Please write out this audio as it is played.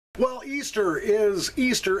Well, Easter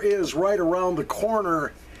is right around the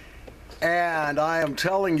corner, and I am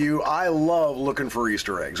telling you, I love looking for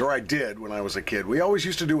Easter eggs, or I did when I was a kid. We always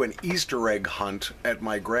used to do an Easter egg hunt at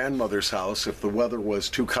my grandmother's house if the weather was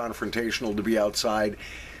too confrontational to be outside.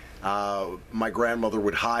 My grandmother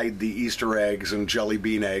would hide the Easter eggs and jelly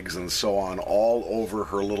bean eggs and so on all over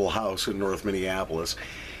her little house in North Minneapolis.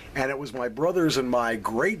 And it was my brothers and my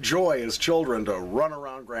great joy as children to run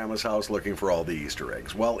around Grandma's house looking for all the Easter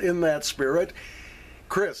eggs. Well, in that spirit,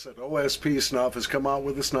 Chris at O.S.P. Snuff has come out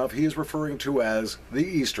with a snuff he is referring to as the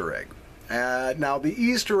Easter egg. Now, the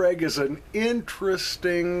Easter egg is an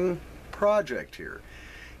interesting project here.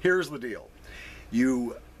 Here's the deal.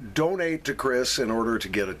 You donate to Chris in order to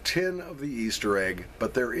get a tin of the Easter egg,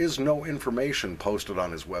 but there is no information posted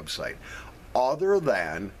on his website other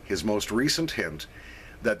than his most recent hint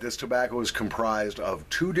that this tobacco is comprised of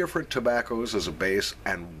 2 different tobaccos as a base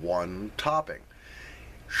and 1 topping.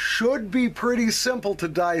 Should be pretty simple to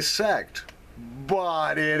dissect,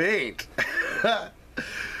 but it ain't.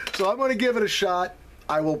 So I'm going to give it a shot.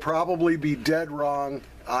 I will probably be dead wrong.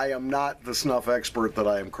 I am not the snuff expert that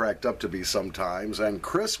I am cracked up to be sometimes, and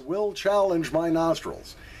Chris will challenge my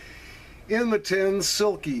nostrils. In the tin,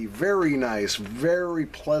 silky, very nice, very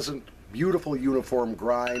pleasant, beautiful uniform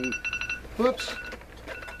grind. Whoops.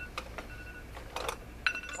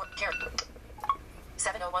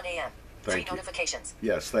 7:01 a.m. 3 notifications.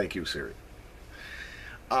 Yes, thank you, Siri.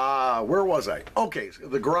 Where was I? Okay,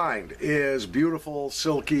 the grind is beautiful,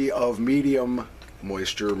 silky, of medium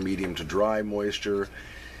moisture, medium to dry moisture.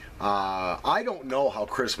 I don't know how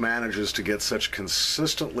Chris manages to get such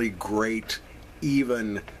consistently great,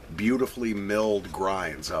 even, beautifully milled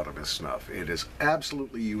grinds out of his snuff. It is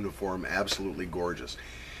absolutely uniform, absolutely gorgeous.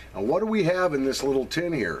 Now, what do we have in this little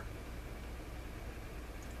tin here?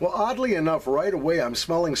 Well, oddly enough, right away I'm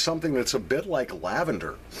smelling something that's a bit like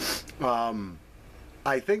lavender.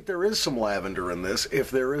 I think there is some lavender in this. If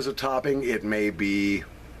there is a topping, it may be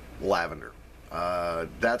lavender.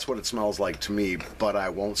 That's what it smells like to me, but I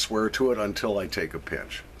won't swear to it until I take a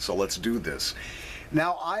pinch. So let's do this.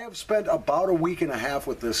 Now, I have spent about a week and a half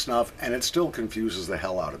with this snuff, and it still confuses the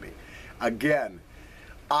hell out of me. Again,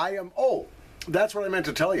 that's what I meant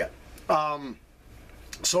to tell you.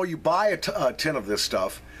 So you buy a tin of this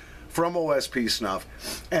stuff from O.S.P. Snuff,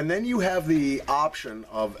 and then you have the option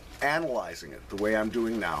of analyzing it the way I'm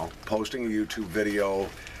doing now, posting a YouTube video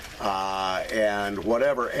and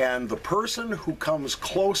whatever, and the person who comes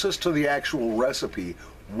closest to the actual recipe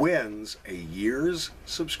wins a year's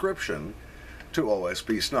subscription to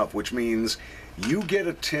O.S.P. Snuff, which means you get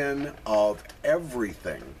a tin of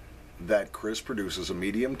everything that Chris produces, a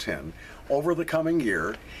medium tin, over the coming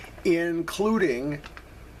year, including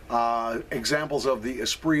examples of the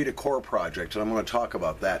Esprit de Corps project, and I'm going to talk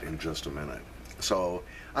about that in just a minute. So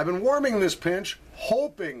I've been warming this pinch,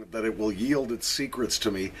 hoping that it will yield its secrets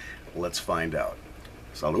to me. Let's find out.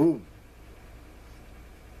 Salud.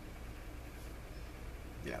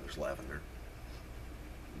 Yeah, there's lavender.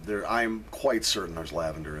 I'm quite certain there's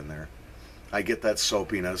lavender in there. I get that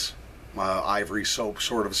soapiness, ivory soap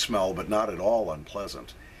sort of smell, but not at all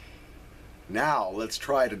unpleasant. Now, let's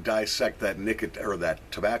try to dissect that that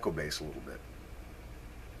tobacco base a little bit.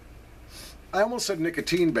 I almost said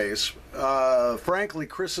nicotine base. Frankly,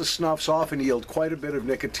 Chris's snuffs often yield quite a bit of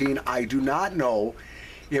nicotine. I do not know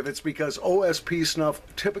if it's because O.S.P. Snuff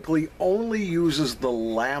typically only uses the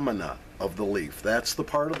lamina of the leaf. That's the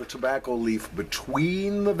part of the tobacco leaf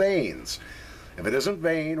between the veins. If it isn't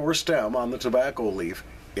vein or stem on the tobacco leaf,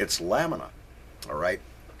 it's lamina. All right?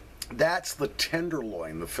 That's the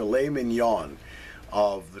tenderloin, the filet mignon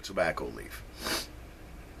of the tobacco leaf.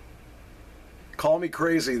 Call me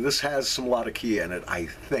crazy, this has some latakia in it, I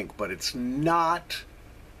think, but it's not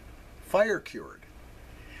fire cured.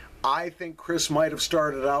 I think Chris might have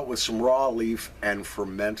started out with some raw leaf and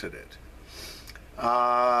fermented it.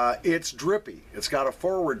 It's drippy. It's got a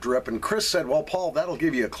forward drip, and Chris said, well, Paul, that'll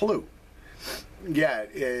give you a clue. Yeah,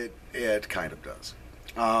 it kind of does.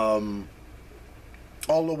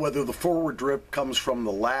 Although whether the forward drip comes from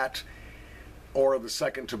the lat or the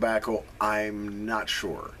second tobacco, I'm not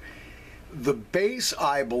sure. The base,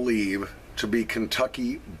 I believe, to be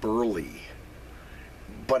Kentucky Burley.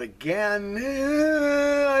 But again,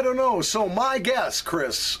 I don't know. So my guess,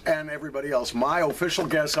 Chris and everybody else, my official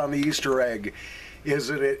guess on the Easter egg is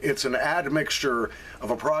that it's an admixture of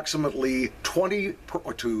approximately 20 to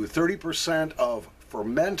 30% of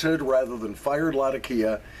fermented rather than fired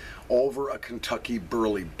latakia over a Kentucky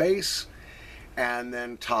Burley base, and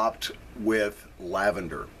then topped with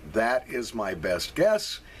lavender. That is my best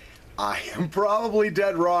guess. I am probably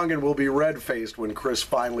dead wrong and will be red-faced when Chris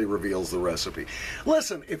finally reveals the recipe.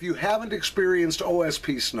 Listen, if you haven't experienced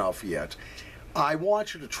O.S.P snuff yet, I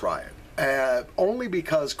want you to try it. Only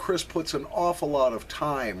because Chris puts an awful lot of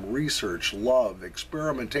time, research, love,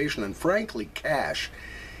 experimentation, and frankly, cash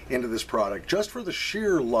into this product just for the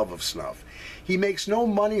sheer love of snuff. He makes no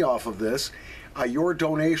money off of this. Your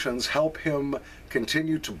donations help him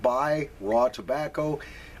continue to buy raw tobacco,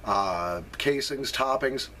 casings,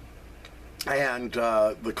 toppings, and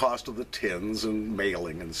the cost of the tins and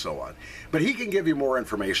mailing and so on. But he can give you more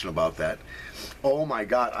information about that. Oh my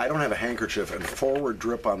God, I don't have a handkerchief, and forward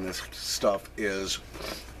drip on this stuff is,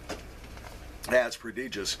 that's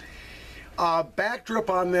prodigious. Back drip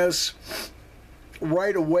on this,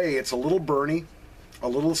 right away, it's a little burny, a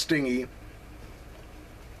little stingy,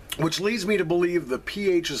 which leads me to believe the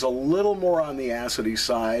pH is a little more on the acidy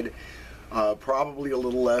side. Probably a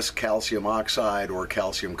little less calcium oxide or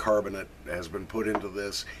calcium carbonate has been put into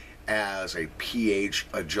this as a pH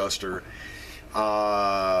adjuster.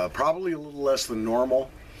 Probably a little less than normal.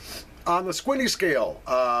 On the Squinty scale,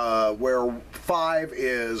 where 5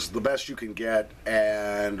 is the best you can get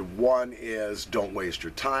and 1 is don't waste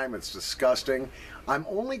your time, it's disgusting, I'm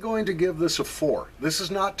only going to give this a 4. This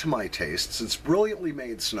is not to my tastes. It's brilliantly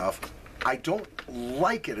made snuff. I don't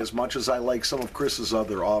like it as much as I like some of Chris's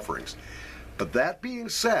other offerings. But that being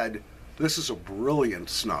said, this is a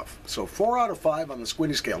brilliant snuff. So 4 out of 5 on the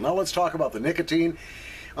Squinty scale. Now let's talk about the nicotine.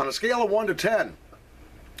 On a scale of 1 to 10,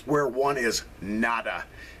 where 1 is nada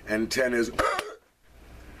and 10 is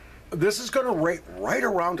this is going to rate right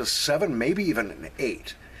around a 7, maybe even an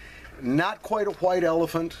 8. Not quite a white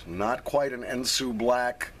elephant, not quite an Ensu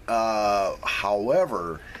black,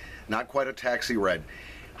 however, not quite a taxi red.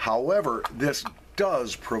 However, this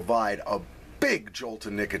does provide a big jolt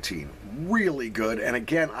of nicotine. Really good. And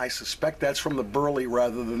again, I suspect that's from the burley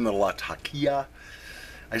rather than the latakia.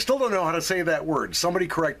 I still don't know how to say that word. Somebody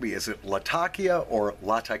correct me. Is it latakia or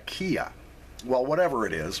latakia? Well, whatever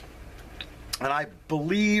it is. And I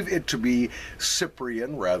believe it to be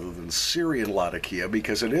Cyprian rather than Syrian latakia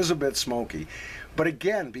because it is a bit smoky. But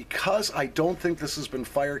again, because I don't think this has been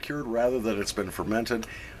fire cured rather than it's been fermented,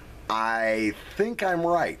 I think I'm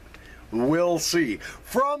right. We'll see.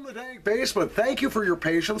 From the dank basement, thank you for your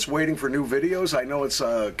patience waiting for new videos. I know it's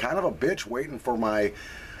kind of a bitch waiting for my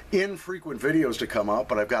infrequent videos to come out,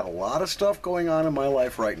 but I've got a lot of stuff going on in my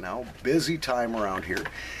life right now. Busy time around here.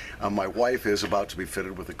 My wife is about to be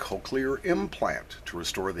fitted with a cochlear implant to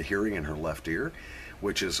restore the hearing in her left ear,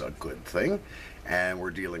 which is a good thing, and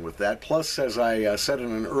we're dealing with that. Plus, as I said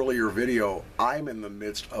in an earlier video, I'm in the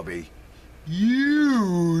midst of a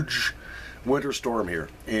huge winter storm here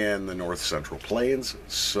in the north central plains,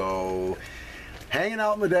 so hanging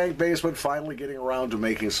out in the dank basement, finally getting around to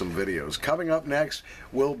making some videos. Coming up next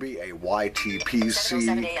will be a YTPC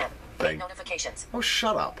 7:07 a.m. thing. Notifications. Oh,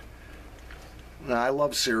 shut up. I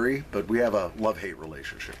love Siri, but we have a love-hate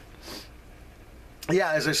relationship.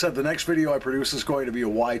 Yeah, as I said, the next video I produce is going to be a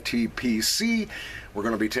YTPC. We're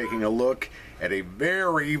going to be taking a look at a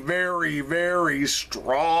very, very, very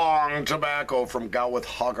strong tobacco from Gowith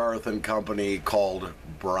Hogarth and Company called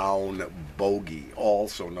Brown Bogey,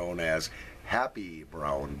 also known as Happy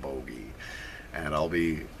Brown Bogey. And I'll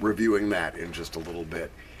be reviewing that in just a little bit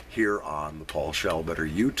here on the Paul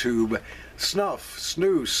Schellbetter YouTube Snuff,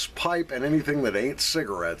 Snooze, Pipe, and anything that ain't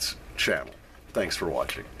cigarettes channel. Thanks for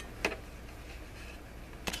watching.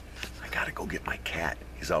 I gotta go get my cat.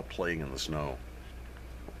 He's out playing in the snow.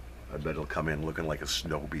 I bet he'll come in looking like a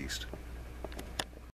snow beast.